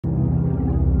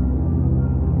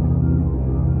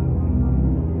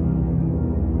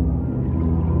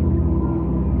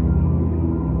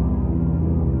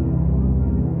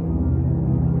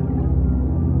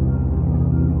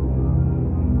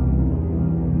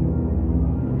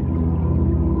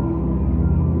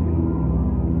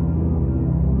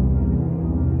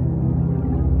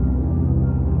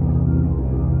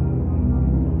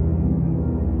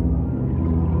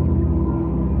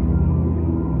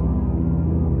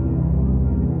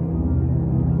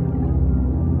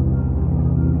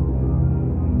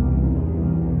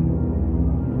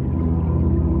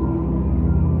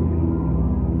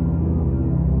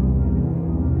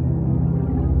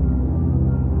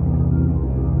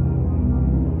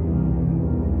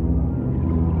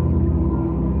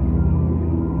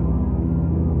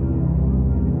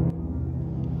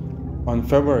On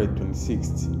February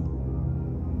 26,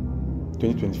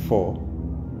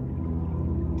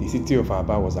 2024, the city of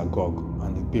Aba was agog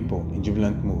and the people in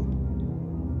jubilant mood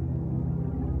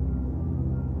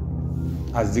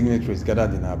as dignitaries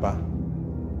gathered in Aba,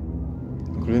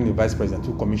 including the vice president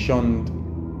who commissioned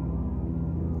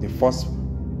the first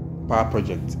power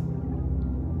project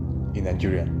in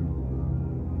Nigeria.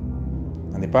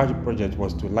 And the power project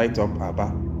was to light up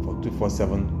Aba for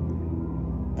 24/7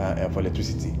 for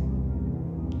electricity.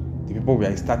 The people were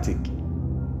ecstatic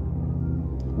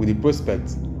with the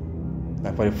prospect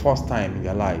that for the first time in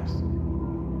their lives,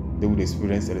 they would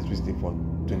experience electricity for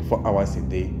 24 hours a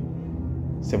day,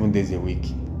 7 days a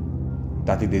week,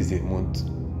 30 days a month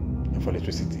for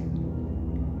electricity.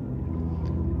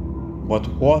 But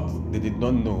what they did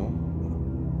not know,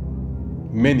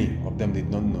 many of them did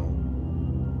not know,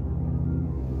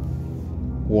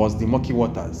 was the murky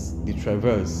waters, the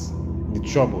travails, the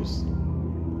troubles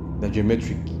that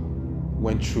Geometric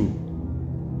went through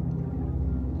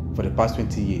for the past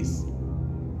 20 years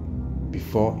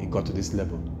before it got to this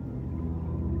level.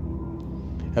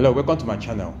 Hello, welcome to my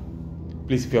channel.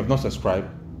 Please, if you have not subscribed,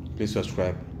 please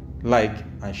subscribe, like,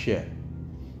 and share.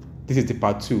 This is the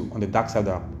part 2 on the dark side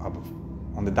of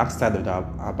the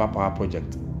Aba Power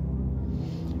project.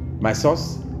 My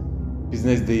source,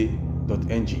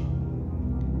 businessday.ng.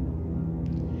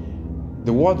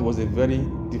 The world was a very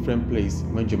different place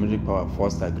when Geometric Power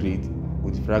first agreed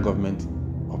with the federal government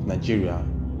of Nigeria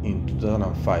in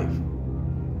 2005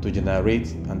 to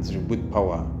generate and distribute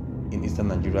power in eastern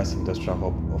Nigeria's industrial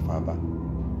hub of Aba.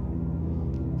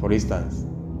 For instance,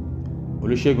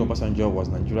 Olusegun Obasanjo was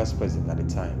Nigeria's president at the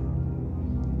time,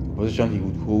 a position he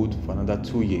would hold for another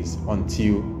 2 years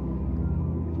until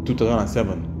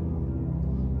 2007.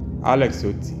 Alex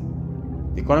Otti,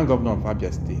 the current governor of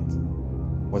Abia State,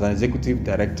 was an executive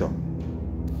director,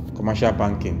 commercial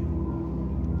banking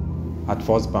at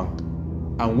First Bank,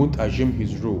 and would assume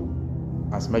his role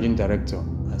as managing director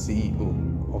and CEO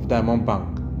of Diamond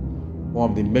Bank, one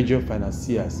of the major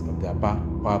financiers of the Aba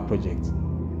Power project,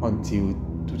 until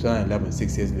 2011,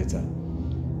 6 years later.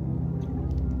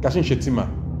 Kashim Shettima,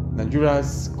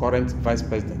 Nigeria's current vice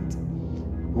president,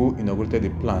 who inaugurated the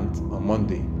plant on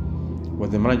Monday, was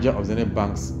the manager of Zenith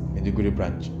Bank's Maiduguri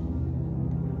branch.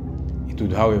 It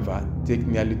would, however, take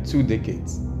nearly 2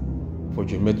 decades for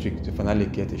Geometric to finally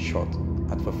get a shot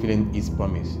at fulfilling its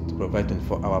promise to provide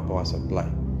 24-hour power supply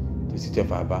to the city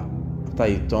of Aba after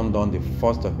it turned on the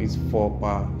first of its 4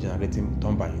 power generating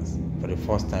turbines for the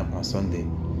first time on Sunday,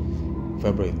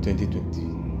 February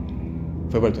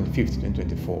 25th,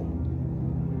 2024.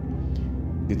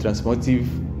 The transformative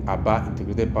Aba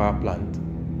Integrated Power Plant,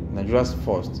 Nigeria's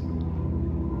first,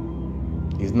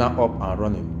 is now up and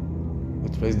running,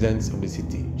 with residents of the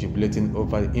city jubilating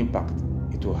over the impact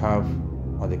it will have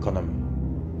on the economy.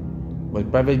 But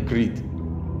private greed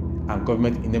and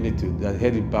government ineptitude that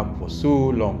held it back for so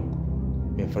long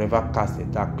may forever cast a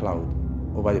dark cloud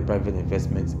over the private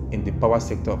investments in the power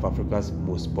sector of Africa's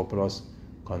most populous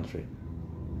country.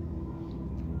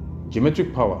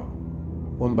 Geometric Power,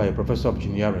 owned by a professor of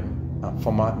engineering and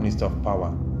former Minister of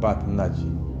Power, Bart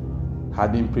Naji,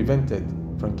 had been prevented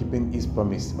from keeping its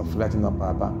promise of lighting up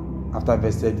Aba after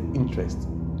vested interest,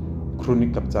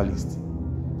 chronic capitalists,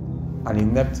 and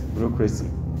inept bureaucracy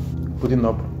putting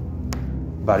up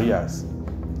barriers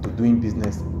to doing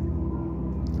business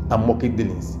and market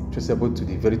dealings traceable to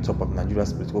the very top of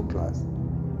Nigeria's political class,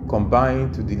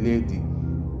 combined to delay the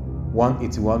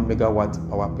 181 megawatt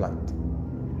power plant.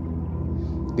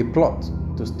 The plot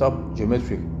to stop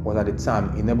Geometric was at the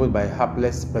time enabled by a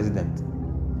hapless president,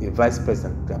 a vice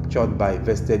president captured by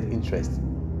vested interest,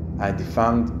 and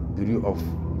defunct Bureau of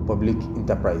Public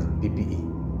Enterprise (BPE).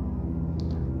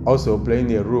 Also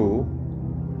playing a role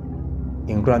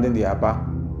in grounding the Aba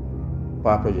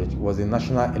Power project was the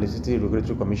National Electricity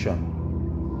Regulatory Commission,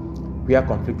 where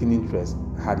conflicting interests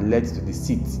had led to the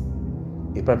seat,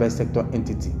 a private sector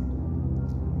entity,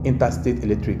 Interstate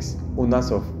Electrics,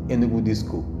 owners of Enugu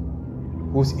Disco,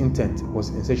 whose intent was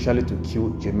essentially to kill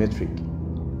Geometric.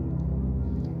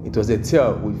 It was a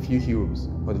tale with few heroes,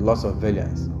 but lots of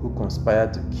valiants who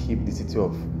conspired to keep the city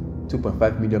of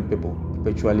 2.5 million people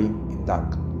perpetually in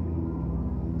dark.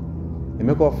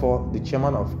 Emeka Ofor, the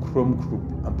chairman of Chrome Group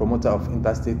and promoter of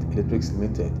Interstate Electrics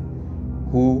Limited,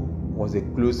 who was a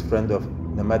close friend of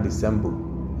Nnamdi Sembo,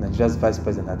 Nigeria's vice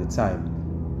president at the time,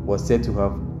 was said to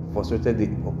have frustrated the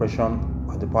operation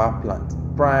of the power plant,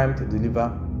 primed to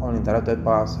deliver uninterrupted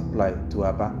power supply to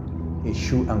Aba, a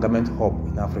shoe and garment hub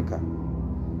in Africa.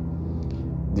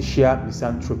 The sheer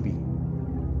misanthropy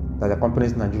that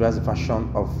accompanies Nigeria's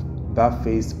version of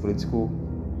barefaced political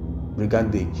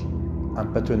brigandage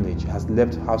and patronage has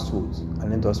left households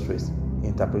and industries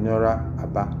in entrepreneurial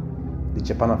Aba, the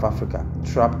Japan of Africa,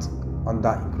 trapped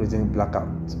under increasing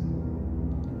blackout.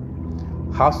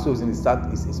 Households in the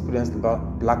Southeast experienced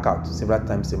blackout several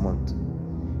times a month.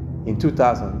 In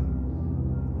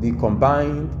 2000, the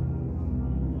combined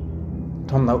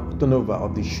turnover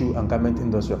of the shoe and garment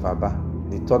industry of Aba,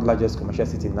 the third largest commercial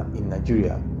city in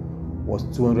Nigeria, was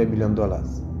 $200 million.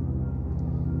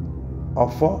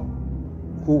 Ofo,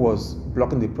 who was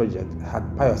blocking the project, had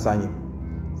Pius Anyim,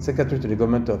 secretary to the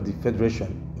government of the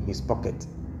Federation, in his pocket,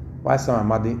 while Sam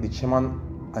Amadi, the chairman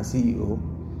and CEO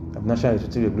of the National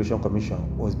Electricity Regulation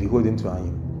Commission, was beholden to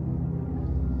Anyim.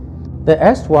 The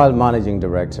erstwhile managing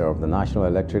director of the National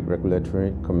Electric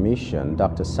Regulatory Commission,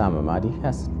 Dr. Sam Amadi,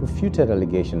 has refuted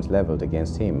allegations leveled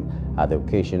against him at the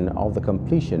occasion of the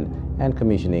completion and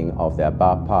commissioning of the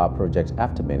Aba Power Project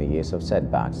after many years of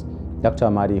setbacks. Dr.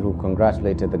 Amadi, who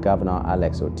congratulated the Governor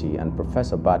Alex Oti and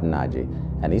Professor Badnaji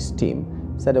and his team,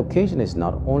 said the occasion is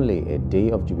not only a day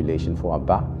of jubilation for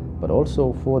Aba, but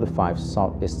also for the 5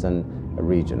 southeastern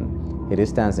region. He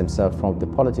distanced himself from the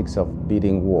politics of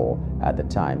bidding war at the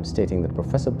time, stating that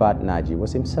Professor Badnaji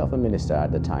was himself a minister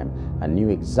at the time and knew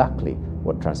exactly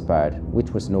what transpired, which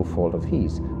was no fault of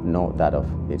his, nor that of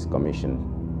his commission.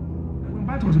 When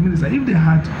Bat was a minister, if they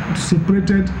had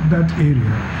separated that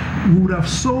area, we would have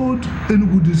sold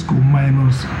Enugu Disco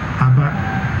minus Aba.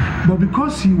 But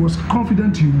because he was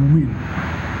confident he would win,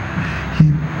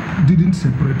 he didn't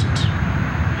separate it.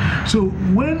 So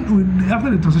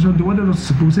after the transaction, they wanted us to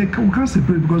separate. We said, we can't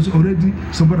separate because already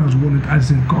somebody has won it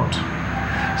as in court.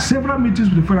 Several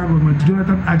meetings with the federal government,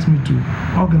 Jonathan asked me to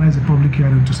organize a public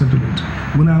hearing to settle it.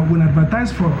 When I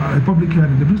advertised for a public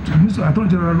hearing, the Minister Attorney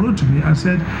General wrote to me and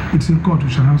said, it's in court, we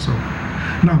shall answer.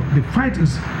 Now, the fight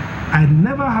is, I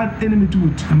never had any meeting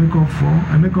with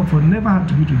Emeka never had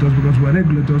to meet with us because we are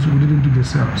regulators, we didn't do the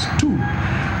sales. 2,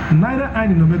 neither I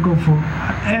nor Emeka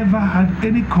ever had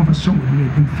any conversation with me.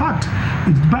 In fact,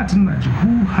 it's Badnaji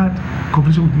who had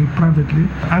conversation with me privately,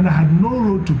 and I had no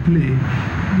role to play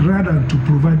rather than to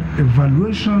provide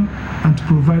evaluation and to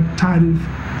provide tariff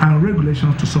and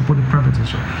regulations to support the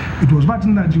privatization. It was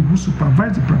Badnaji who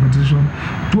supervised the privatization.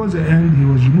 Towards the end, he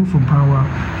was removed from power.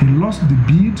 He lost the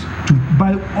bid to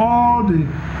buy all the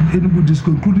Enugu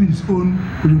Disco, including his own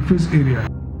ring-fence area.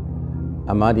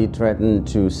 Amadi threatened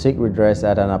to seek redress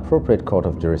at an appropriate court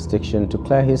of jurisdiction to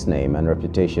clear his name and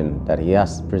reputation that he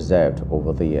has preserved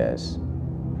over the years.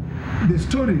 The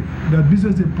story that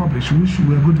Business Day published, which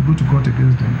we are going to go to court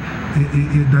against them,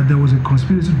 that there was a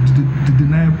conspiracy to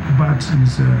deny Bat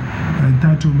his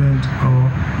entitlement or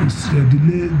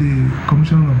delay the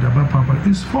commission of the Aba Power,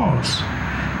 is false.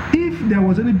 If there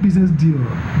was any business deal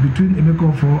between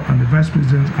Emeka and the vice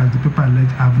president, as the paper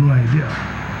alleged, I have no idea.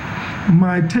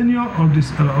 My tenure of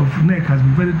NEC has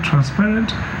been very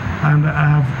transparent, and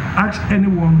I have asked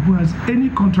anyone who has any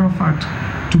contrafact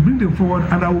to bring them forward,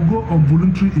 and I will go on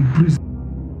voluntary in prison.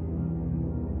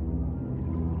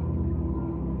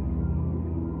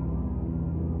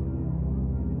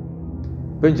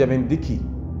 Benjamin Dickey,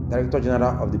 Director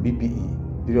General of the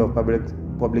BPE, Bureau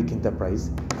of Public Enterprise,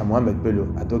 and Mohammed Bello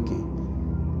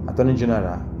Adoke, Attorney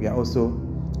General, were also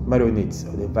marionettes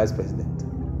of the Vice President.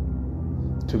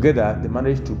 Together, they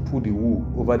managed to pull the wool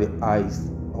over the eyes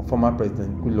of former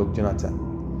President Goodluck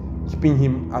Jonathan, keeping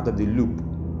him out of the loop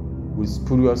with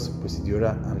spurious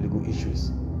procedural and legal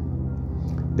issues.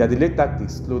 Their delayed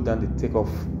tactics slowed down the takeoff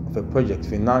of a project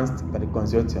financed by the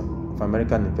consortium of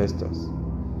American investors,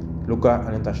 local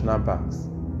and international banks,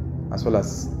 as well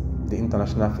as the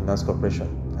International Finance Corporation,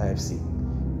 IFC,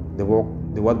 the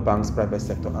World Bank's private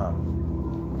sector arm.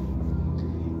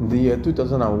 In the year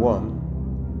 2001,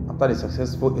 after the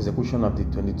successful execution of the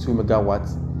 22 megawatt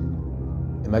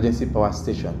emergency power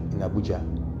station in Abuja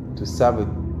to serve a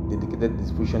dedicated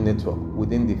distribution network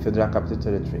within the Federal Capital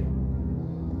Territory,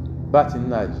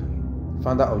 Badnaji,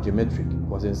 founder of Geometric,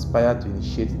 was inspired to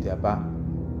initiate the Aba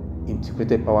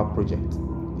Integrated Power Project,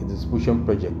 a distribution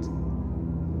project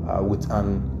with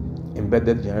an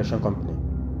embedded generation company.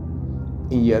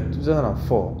 In year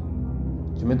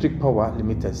 2004, Geometric Power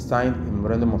Limited signed a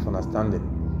memorandum of understanding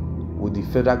with the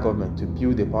federal government to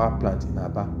build a power plant in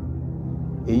Aba.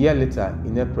 A year later,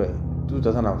 in April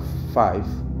 2005,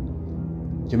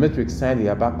 Geometric signed the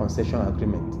Aba concession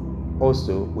agreement,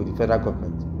 also with the federal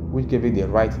government, which gave it the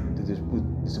right to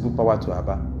distribute power to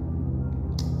Aba.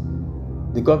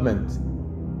 The government,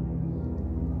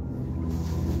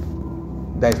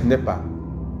 that is NEPA,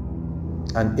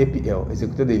 and APL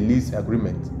executed a lease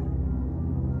agreement.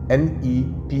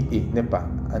 NEPA, NEPA,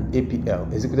 and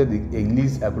APL executed a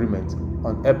lease agreement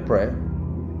on April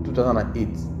 2008.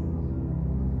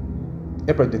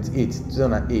 April 28,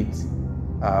 2008,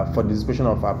 for the distribution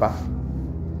of Aba,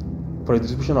 for the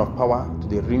distribution of power to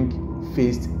the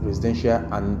ring-fenced residential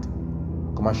and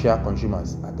commercial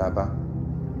consumers at Aba.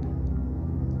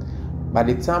 By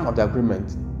the time of the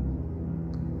agreement,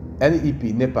 NEP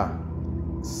NEPA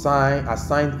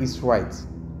assigned its right,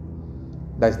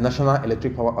 that is National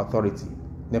Electric Power Authority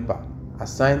NEPA,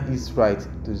 assigned its right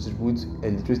to distribute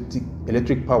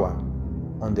electric power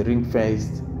on the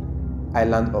ring-fenced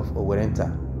island of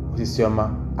Owerenta,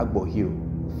 Osisioma, Agbo Hill,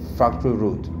 Factory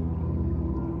Road,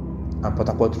 and Port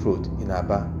Harcourt Road in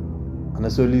Aba, and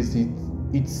also list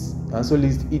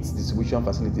its distribution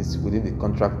facilities within the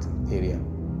contract area.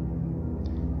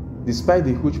 Despite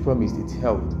the huge promise it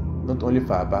held, not only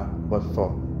for Aba, but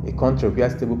for a country where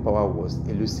stable power was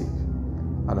elusive,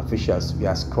 and officials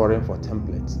were scouring for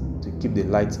templates to keep the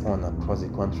lights on across the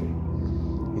country,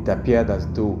 it appeared as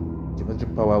though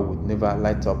Geometric Power would never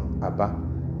light up Aba,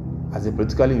 as the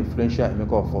politically influential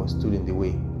Emeka Ofor stood in the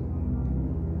way.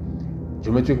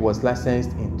 Geometric was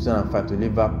licensed in 2005 to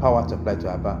deliver power supply to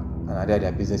Aba and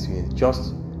Ariaria business units,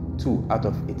 just 2 out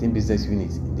of 18 business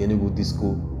units in the Enugu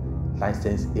Disco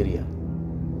license area.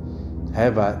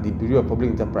 However, the Bureau of Public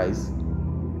Enterprise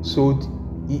sold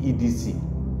EEDC,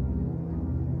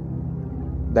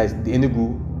 that is the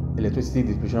Enugu Electricity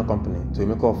Distribution Company, to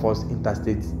Emeka Ofor's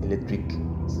Interstate Electric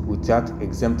without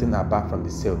exempting Aba from the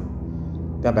sale,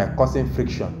 thereby causing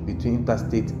friction between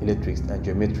Interstate Electrics and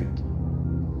Geometric.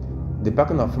 The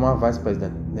backing of former Vice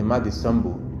President Nemadi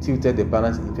Sambo tilted the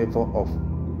balance in favor of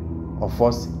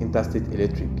Ofor's Interstate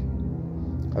Electric.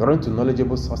 According to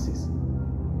knowledgeable sources,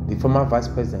 the former Vice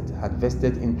President had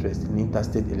vested interest in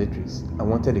Interstate Electrics and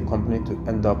wanted the company to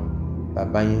end up by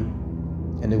buying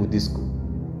Enugu Disco.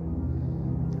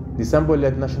 The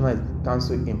Sambo-led National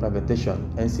Council in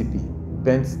Privatization (NCP)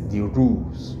 bent the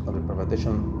rules of the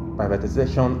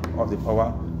privatization of the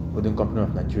power holding company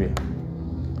of Nigeria,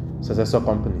 successor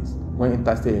companies, when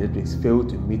Interstate Electrics failed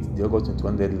to meet the August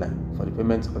 21 deadline for the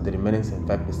payment of the remaining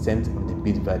 75% of the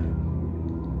bid value.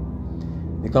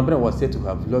 The company was said to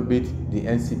have lobbied the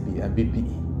NCP and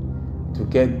BPE to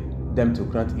get them to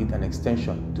grant it an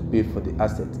extension to pay for the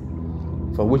asset,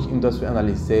 for which industry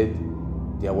analysts said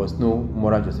there was no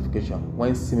moral justification,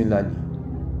 when similarly,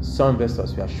 some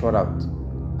investors were shut out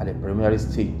at the preliminary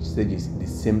stages in the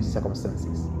same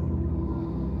circumstances.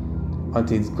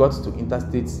 Until it got to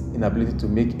Interstate's inability to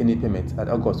make any payment at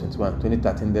August 21,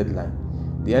 2013 deadline,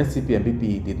 the NCP and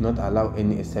BPE did not allow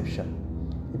any exception.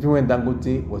 Even when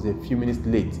Dangote was a few minutes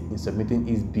late in submitting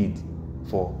his bid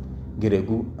for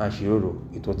Geregu and Shiroro,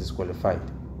 it was disqualified.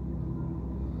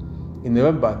 In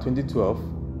November 2012,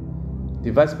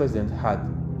 the Vice President had,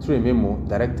 through a memo,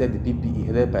 directed the BPE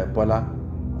headed by Bola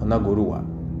Onagoruwa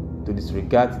to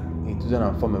disregard a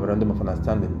 2004 Memorandum of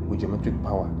Understanding with Geometric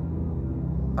Power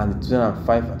and the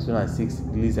 2005 and 2006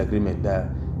 lease agreement that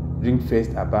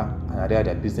ring-fenced Aba and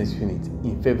Ariaria business unit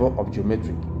in favor of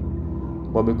Geometric.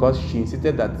 But because she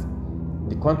insisted that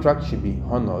the contract should be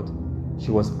honored,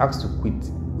 she was asked to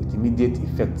quit with immediate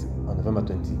effect on November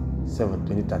 27,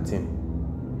 2013.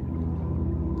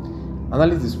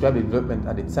 Analysts described the development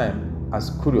at the time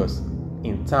as curious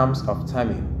in terms of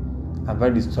timing and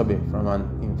very disturbing from an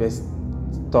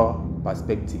investor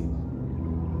perspective.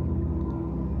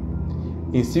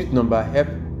 In suit number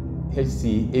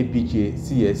FHC ABJ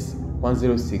CS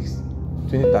 106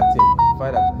 2013,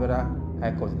 filed at the Federal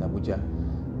High Court in Abuja,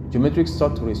 Geometric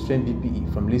sought to restrain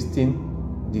BPE from listing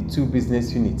the 2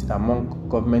 business units among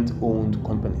government-owned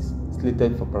companies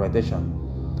slated for privatization,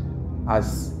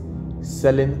 as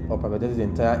selling or privatizing the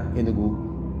entire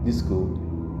Enugu Disco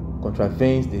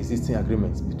contravenes the existing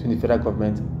agreements between the federal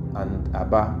government and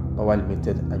Aba Power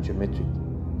Limited and Geometric.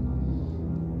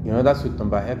 In another suit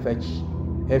number FHC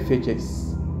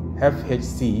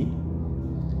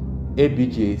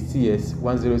ABJ CS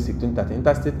 106 2013,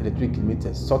 Interstate Electric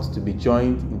Limited sought to be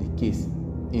joined in the case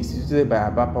instituted by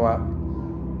Aba Power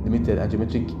Limited and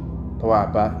Geometric Power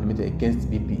Aba Limited against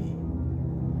BPE,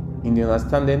 in the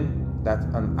understanding that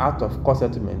an out-of-court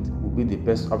settlement would be the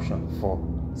best option for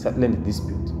settling the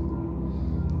dispute.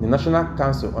 The National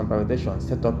Council on Privatization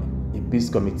set up a peace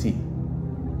committee.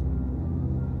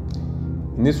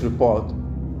 In this report,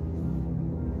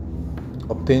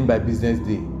 obtained by Business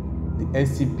Day, the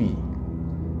NCP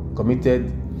committee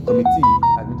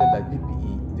admitted that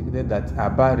BPE indicated that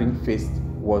Aba ring-fenced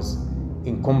was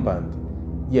incumbent,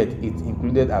 yet it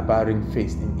included Aba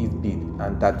ring-fenced in its bid,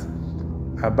 and that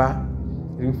Aba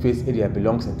ring-fenced area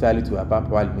belongs entirely to Aba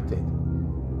Power Limited,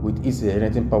 with its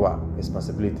generating power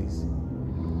responsibilities.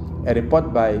 A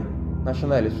report by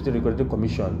National Electricity Regulatory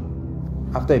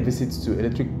Commission after a visit to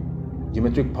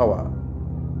Geometric Power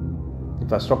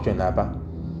infrastructure in Aba,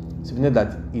 submitted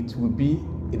that it will be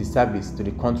a disservice to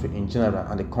the country in general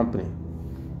and the company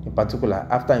in particular,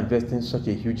 after investing such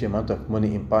a huge amount of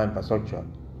money in power infrastructure,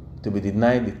 to be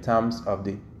denied the terms of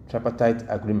the tripartite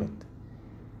agreement.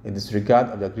 A disregard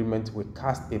of the agreement will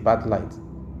cast a bad light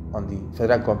on the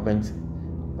federal government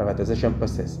privatization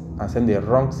process and send a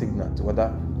wrong signal to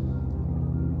other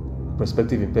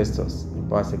prospective investors in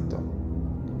power sector.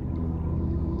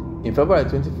 In February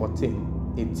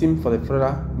 2014, a team for the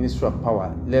Federal Ministry of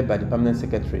Power, led by the Permanent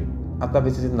Secretary, after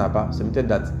visiting Aba, submitted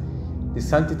that the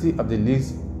sanctity of the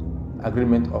lease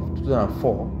agreement of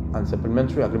 2004 and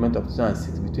supplementary agreement of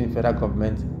 2006 between federal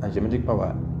government and Geometric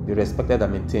Power be respected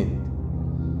and maintained.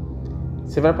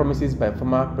 Several promises by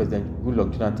former President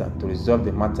Goodluck Jonathan to resolve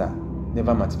the matter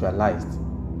never materialized,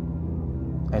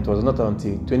 and it was not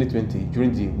until 2020,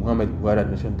 during the Muhammad Buhari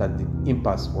administration, that the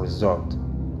impasse was resolved.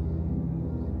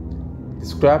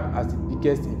 Described as the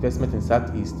biggest investment in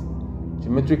Southeast,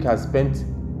 Geometric has spent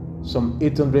some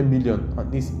 800 million on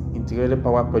this integrated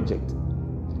power project,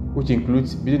 which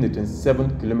includes building a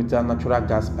 27-kilometer natural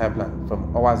gas pipeline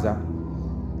from Owaza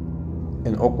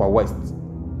and Okwa West,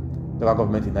 local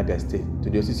government in Abia State, to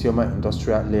the Osisioma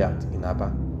industrial layout in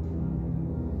Aba.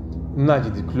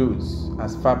 Nnaji disclosed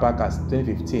as far back as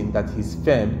 2015 that his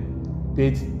firm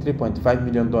paid $3.5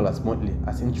 million monthly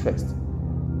as interest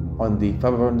on the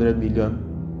 $500 million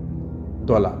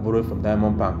borrowed from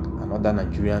Diamond Bank and other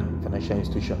Nigerian financial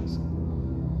institutions.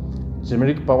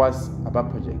 Geometric Power's Aba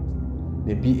project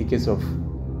may be a case of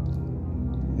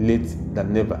late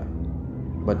than never,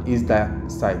 but its dark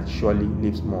side surely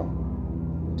leaves more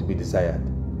to be desired.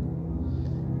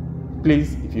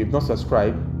 Please, if you have not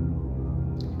subscribed,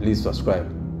 please subscribe,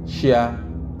 share,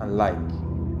 and like.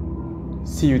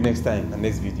 See you next time in the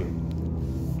next video.